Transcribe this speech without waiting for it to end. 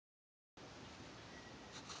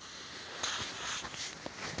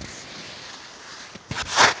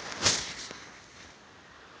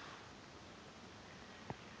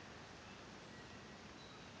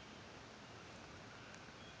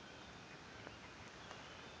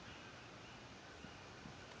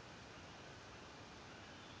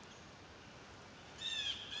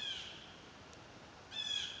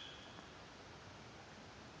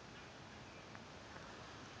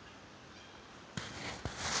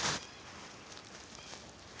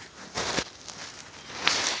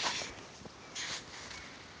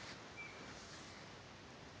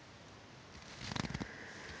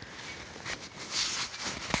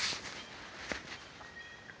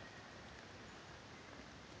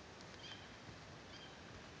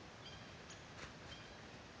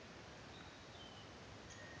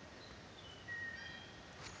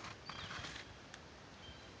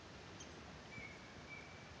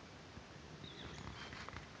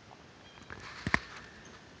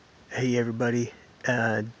Hey everybody,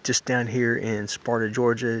 just down here in Sparta,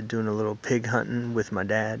 Georgia, doing a little pig hunting with my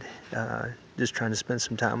dad. Just trying to spend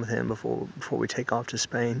some time with him before we take off to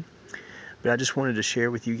Spain. But I just wanted to share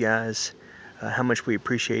with you guys how much we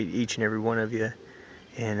appreciate each and every one of you.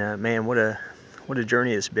 And man, what a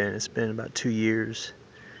journey it's been. It's been about 2 years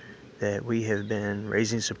that we have been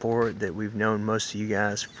raising support, that we've known most of you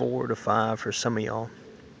guys, 4 to 5 for some of y'all.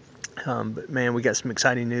 But man, we got some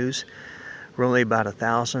exciting news. We're only about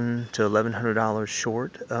 $1,000 to $1,100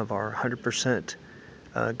 short of our 100%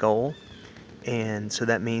 goal, and so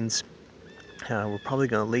that means we're probably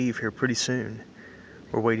going to leave here pretty soon.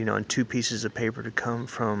 We're waiting on 2 pieces of paper to come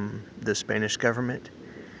from the Spanish government,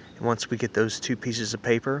 and once we get those 2 pieces of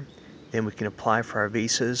paper, then we can apply for our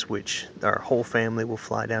visas, which our whole family will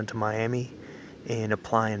fly down to Miami and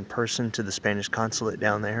apply in person to the Spanish consulate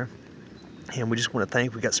down there. And we just want to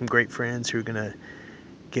we got some great friends who are going to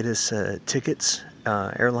get us tickets,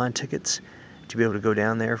 airline tickets, to be able to go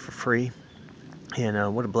down there for free.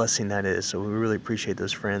 And what a blessing that is. So we really appreciate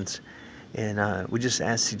those friends. And we just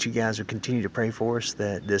ask that you guys would continue to pray for us,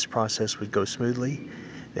 that this process would go smoothly,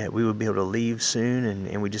 that we would be able to leave soon.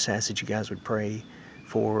 And we just ask that you guys would pray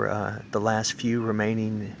for the last few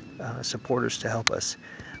remaining supporters to help us.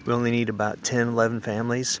 We only need about 10, 11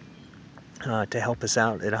 families to help us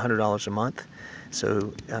out at $100 a month.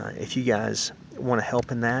 So if you guys want to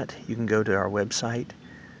help in that, you can go to our website,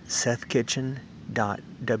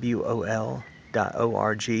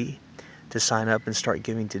 sethkitchen.wol.org, to sign up and start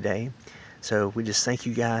giving today. So we just thank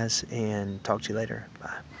you guys and talk to you later.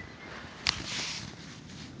 Bye.